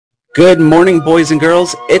Good morning, boys and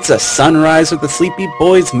girls. It's a sunrise with the Sleepy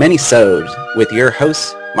Boys mini-sode with your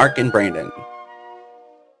hosts, Mark and Brandon.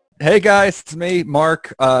 Hey guys, it's me,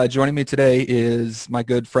 Mark. Joining me today is my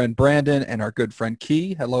good friend Brandon and our good friend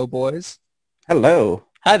Key. Hello, boys. Hello.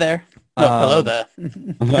 Hi there. Hello there.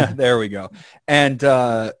 There we go. And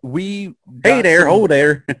Hey there, oh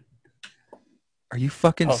there. Are you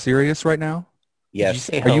fucking serious right now? Yes. Did you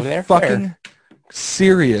say Are hello you there? fucking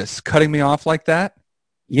serious? Cutting me off like that?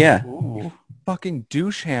 Yeah. Ooh. Fucking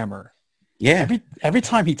douche hammer. Yeah. Every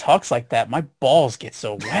time he talks like that, my balls get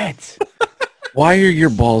so wet. Why are your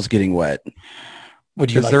balls getting wet? Would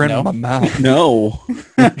you Because like they're to in know? my mouth. No.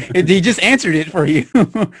 He just answered it for you.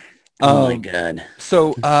 Oh my god.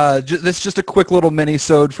 So this is just a quick little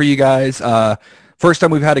mini-sode for you guys. First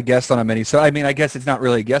time we've had a guest on a mini-sode. I mean, I guess it's not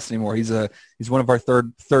really a guest anymore. He's one of our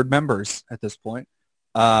third members at this point.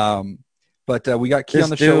 But we got Key This on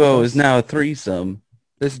the show. duo is now a threesome.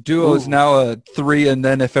 This duo is now a 3, and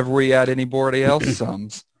then if ever we add anybody else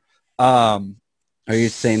sums. Are you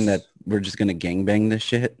saying that we're just gonna gangbang this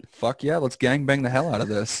shit? Fuck yeah, let's gangbang the hell out of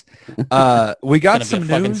this. We got some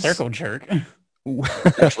fucking news. circle jerk.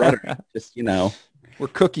 That's right. Just, We're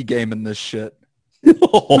cookie gaming this shit.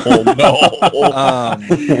 Oh no.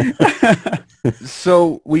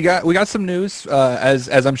 So we got some news,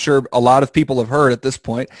 as I'm sure a lot of people have heard at this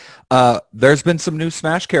point. There's been some new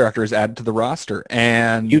Smash characters added to the roster,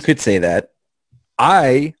 and You could say that.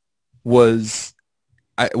 was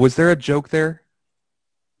there a joke there?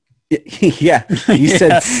 Yeah, you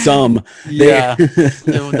said some. Yeah,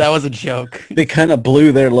 that was a joke. They kind of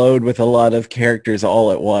blew their load with a lot of characters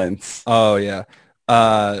all at once. Oh yeah.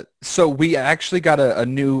 So we actually got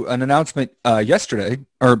an announcement yesterday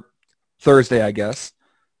or Thursday, I guess.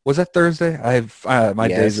 Was that Thursday? My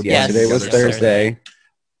days are Yes, yesterday was yes, Thursday.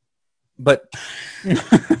 But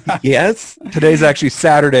Yes. today's actually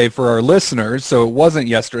Saturday for our listeners, so it wasn't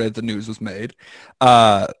yesterday that the news was made.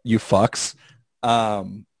 You fucks.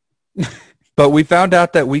 But we found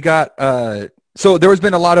out that we got so there has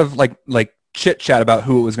been a lot of like chit chat about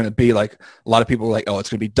who it was going to be. Like a lot of people were like, oh, it's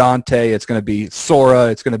going to be Dante, it's going to be Sora,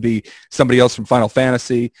 it's going to be somebody else from Final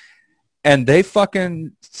Fantasy, and they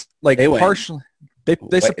fucking like They went- partially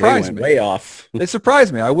they surprised me. Way off. They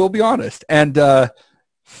surprised me. I will be honest. And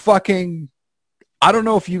fucking, I don't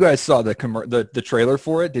know if you guys saw the trailer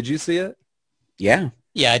for it. Did you see it? Yeah.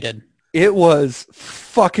 Yeah, I did. It was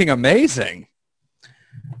fucking amazing.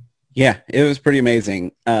 Yeah, it was pretty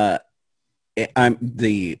amazing. I'm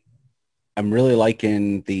really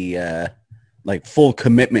liking the full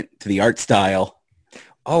commitment to the art style.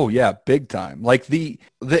 Oh yeah, big time. Like the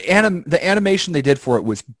animation they did for it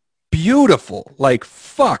was beautiful. Like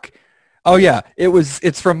fuck. Oh yeah,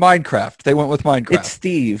 it's from Minecraft. They went with Minecraft. It's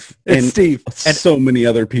Steve. It's Steve. And so many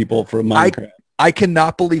other people from Minecraft. I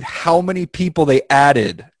cannot believe how many people they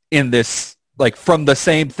added in this, like from the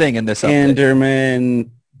same thing in this update.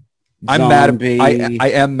 Enderman. I'm mad. Zombie, I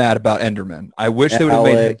am mad about Enderman. I wish they would have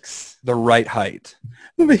made him Alex. the right height.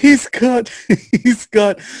 He's got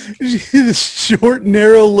short,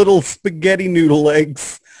 narrow little spaghetti noodle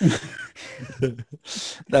legs.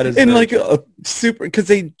 That is And like a super, because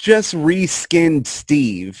they just reskinned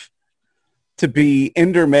Steve to be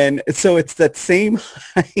Enderman, so it's that same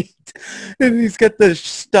height, and he's got the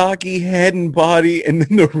stocky head and body, and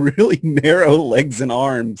then the really narrow legs and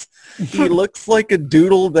arms. He looks like a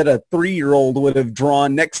doodle that a 3-year-old would have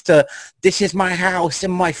drawn next to "This is my house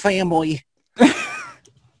and my family."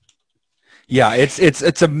 Yeah,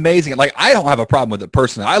 it's amazing. Like I don't have a problem with it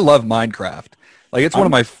personally. I love Minecraft. Like it's one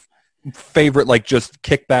of my favorite like just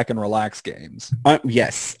kick back and relax games.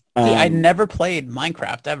 Yes. See, I never played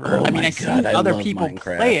Minecraft ever. Oh I mean, my I seen God, I other love people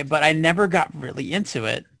Minecraft. play it, but I never got really into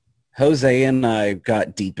it. Jose and I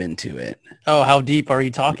got deep into it. Oh, how deep are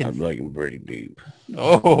you talking? I'm like pretty deep.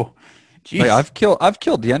 Oh, jeez. Like I've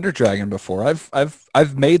killed the Ender Dragon before.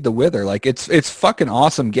 I've made the Wither. Like it's fucking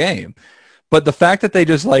awesome game. But the fact that they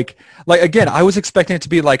just like again, I was expecting it to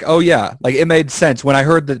be like, oh yeah, like it made sense when I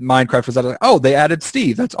heard that Minecraft was out. Like, oh, they added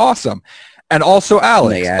Steve. That's awesome, and also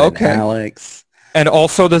Alex. They added Okay, Alex. and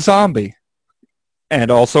also the zombie,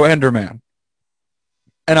 and also Enderman.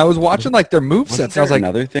 And I was watching like their movesets. Wasn't And I was there like,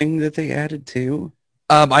 another thing that they added too?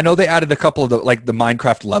 I know they added a couple of the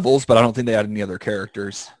Minecraft levels, but I don't think they added any other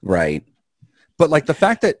characters. Right. But like the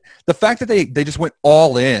fact that they just went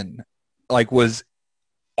all in, like, was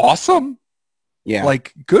awesome. Yeah.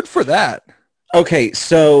 Like, good for that. Okay,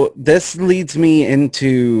 so this leads me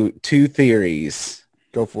into two theories.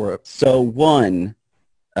 Go for it. So one,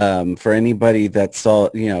 for anybody that saw,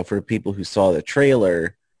 for people who saw the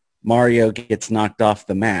trailer, Mario gets knocked off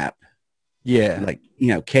the map, Yeah. like,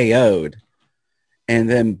 KO'd. And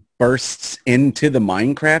then bursts into the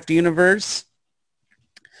Minecraft universe.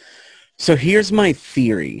 So here's my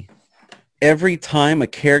theory. Every time a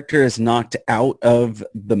character is knocked out of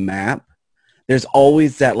the map, there's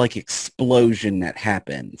always that like explosion that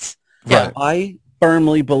happens. Yeah. Right. I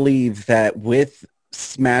firmly believe that with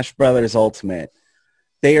Smash Brothers Ultimate,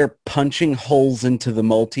 they are punching holes into the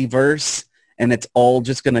multiverse, and it's all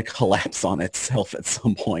just going to collapse on itself at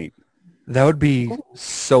some point. That would be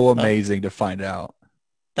so amazing to find out.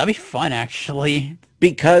 That'd be fun, actually.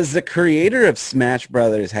 Because the creator of Smash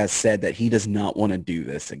Brothers has said that he does not want to do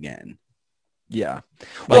this again. Yeah.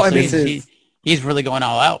 Well, I mean, he's really going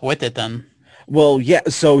all out with it then. Well, yeah.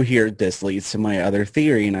 So here, this leads to my other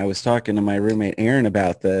theory, and I was talking to my roommate Aaron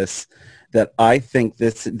about this, that I think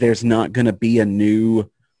there's not going to be a new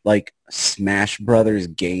like Smash Brothers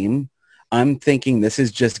game. I'm thinking this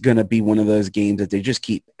is just going to be one of those games that they just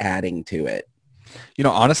keep adding to it. You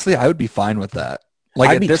know, honestly, I would be fine with that.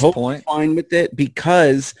 Like I'd at be this totally point, fine with it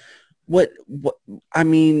because what I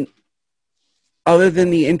mean, other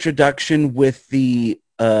than the introduction with the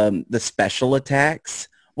special attacks,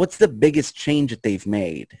 what's the biggest change that they've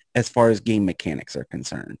made as far as game mechanics are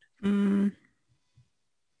concerned?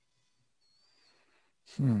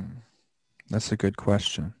 That's a good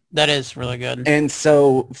question. That is really good. And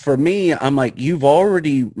so for me, I'm like, you've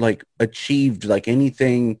already like achieved like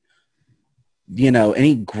anything, you know,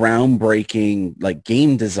 any groundbreaking like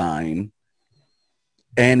game design.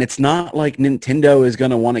 And it's not like Nintendo is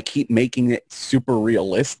going to want to keep making it super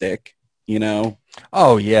realistic, you know?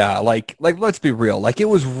 Oh yeah, like let's be real. Like it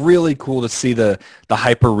was really cool to see the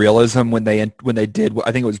hyper realism when they did.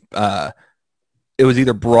 I think it was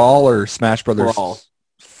either Brawl or Smash Brothers Brawl.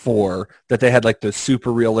 4 that they had like the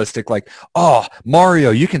super realistic, like, oh, Mario,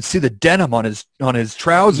 you can see the denim on his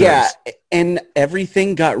trousers. Yeah, and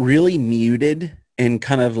everything got really muted and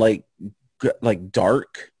kind of like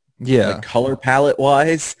dark. Yeah, like color palette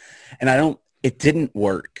wise, and it didn't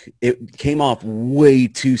work. It came off way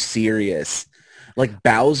too serious. Like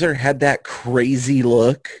Bowser had that crazy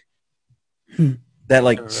look. That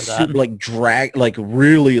like super, like drag, like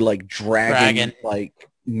really like dragon like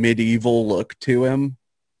medieval look to him.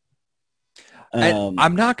 And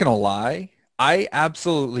I'm not gonna lie, I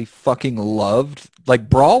absolutely fucking loved, like,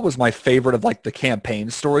 Brawl was my favorite of like the campaign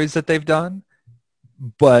stories that they've done,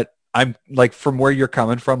 but I'm like, from where you're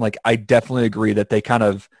coming from, like I definitely agree that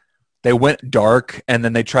they went dark and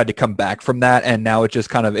then they tried to come back from that, and now it just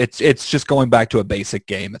kind of it's just going back to a basic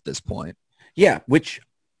game at this point. Yeah, which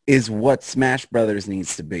is what Smash Brothers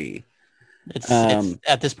needs to be. It's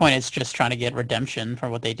at this point, it's just trying to get redemption for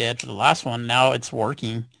what they did for the last one. Now it's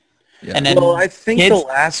working. Yeah. And then, well, I think the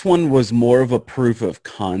last one was more of a proof of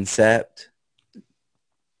concept.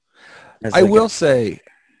 I will say,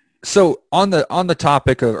 so on the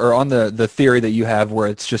topic of, or on the theory that you have where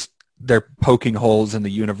it's just they're poking holes in the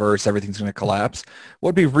universe, everything's going to collapse. What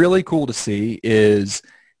would be really cool to see is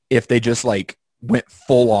if they just like went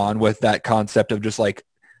full on with that concept of just like,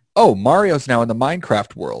 oh, Mario's now in the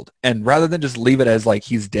Minecraft world. And rather than just leave it as like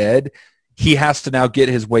he's dead, he has to now get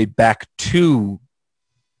his way back to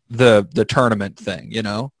the tournament thing, you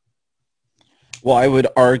know? Well, I would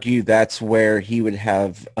argue that's where he would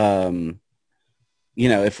have, you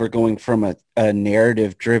know, if we're going from a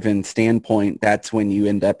narrative-driven standpoint, that's when you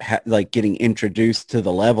end up like getting introduced to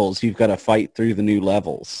the levels. You've got to fight through the new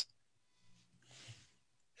levels.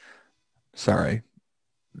 Sorry,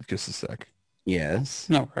 just a sec. Yes.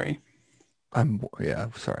 No worry.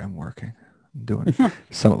 Sorry, I'm working. I'm doing.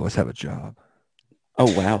 Some of us have a job.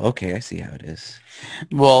 Oh wow. Okay, I see how it is.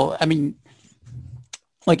 Well, I mean,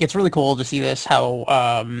 like, it's really cool to see this. How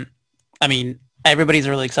I mean, everybody's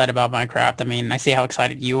really excited about Minecraft. I mean, I see how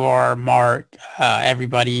excited you are, Mark,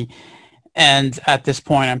 everybody. And at this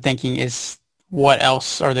point, I'm thinking, is what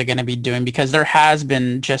else are they going to be doing? Because there has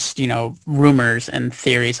been just, you know, rumors and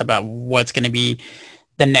theories about what's going to be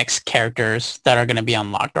the next characters that are going to be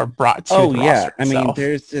unlocked or brought to the yeah. roster I mean, itself.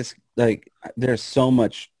 there's this, like, there's so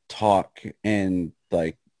much talk and,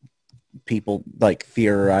 like, people, like,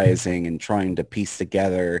 theorizing and trying to piece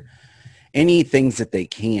together any things that they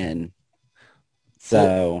can.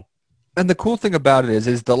 So, and the cool thing about it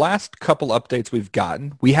is the last couple updates we've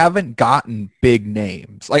gotten, we haven't gotten big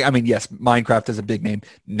names. Like, I mean, yes, Minecraft is a big name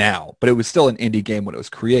now, but it was still an indie game when it was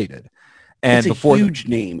created. And it's a huge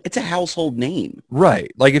name. It's a household name.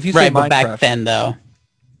 Right. Like if you say right, but Minecraft, back then though.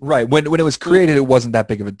 Right. When it was created, it wasn't that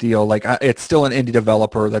big of a deal. Like it's still an indie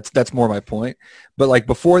developer. That's more my point. But like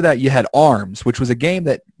before that, you had ARMS, which was a game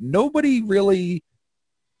that nobody really,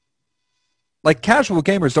 like, casual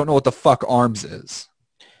gamers don't know what the fuck ARMS is.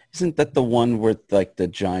 Isn't that the one with like the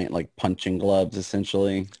giant like punching gloves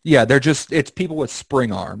essentially? Yeah, it's people with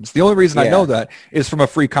spring arms. The only reason I Yeah. know that is from a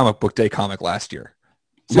free comic book day comic last year.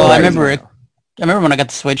 It's the Well, only I reason remember it. know. I remember when I got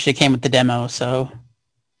the Switch, it came with the demo, so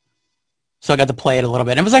I got to play it a little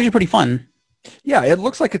bit. It was actually pretty fun. Yeah, it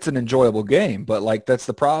looks like it's an enjoyable game, but like that's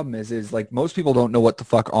the problem is like most people don't know what the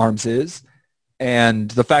fuck ARMS is.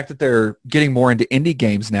 And the fact that they're getting more into indie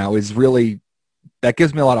games now is really, that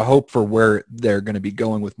gives me a lot of hope for where they're going to be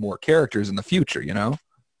going with more characters in the future, you know?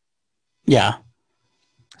 Yeah.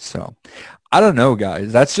 So I don't know,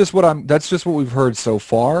 guys. That's just what we've heard so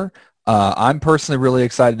far. I'm personally really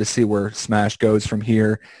excited to see where Smash goes from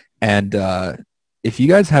here. And if you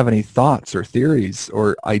guys have any thoughts or theories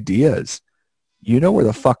or ideas, you know where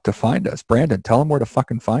the fuck to find us. Brandon, tell them where to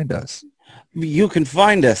fucking find us. You can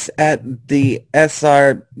find us at the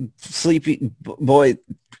SR Sleepy Boy.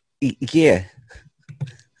 Yeah.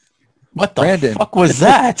 What the Brandon. fuck was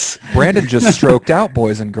that? Brandon just stroked out,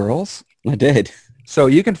 boys and girls. I did. So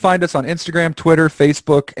you can find us on Instagram, Twitter,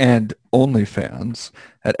 Facebook, and OnlyFans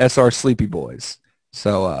at SR Sleepy Boys.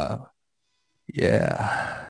 So, yeah.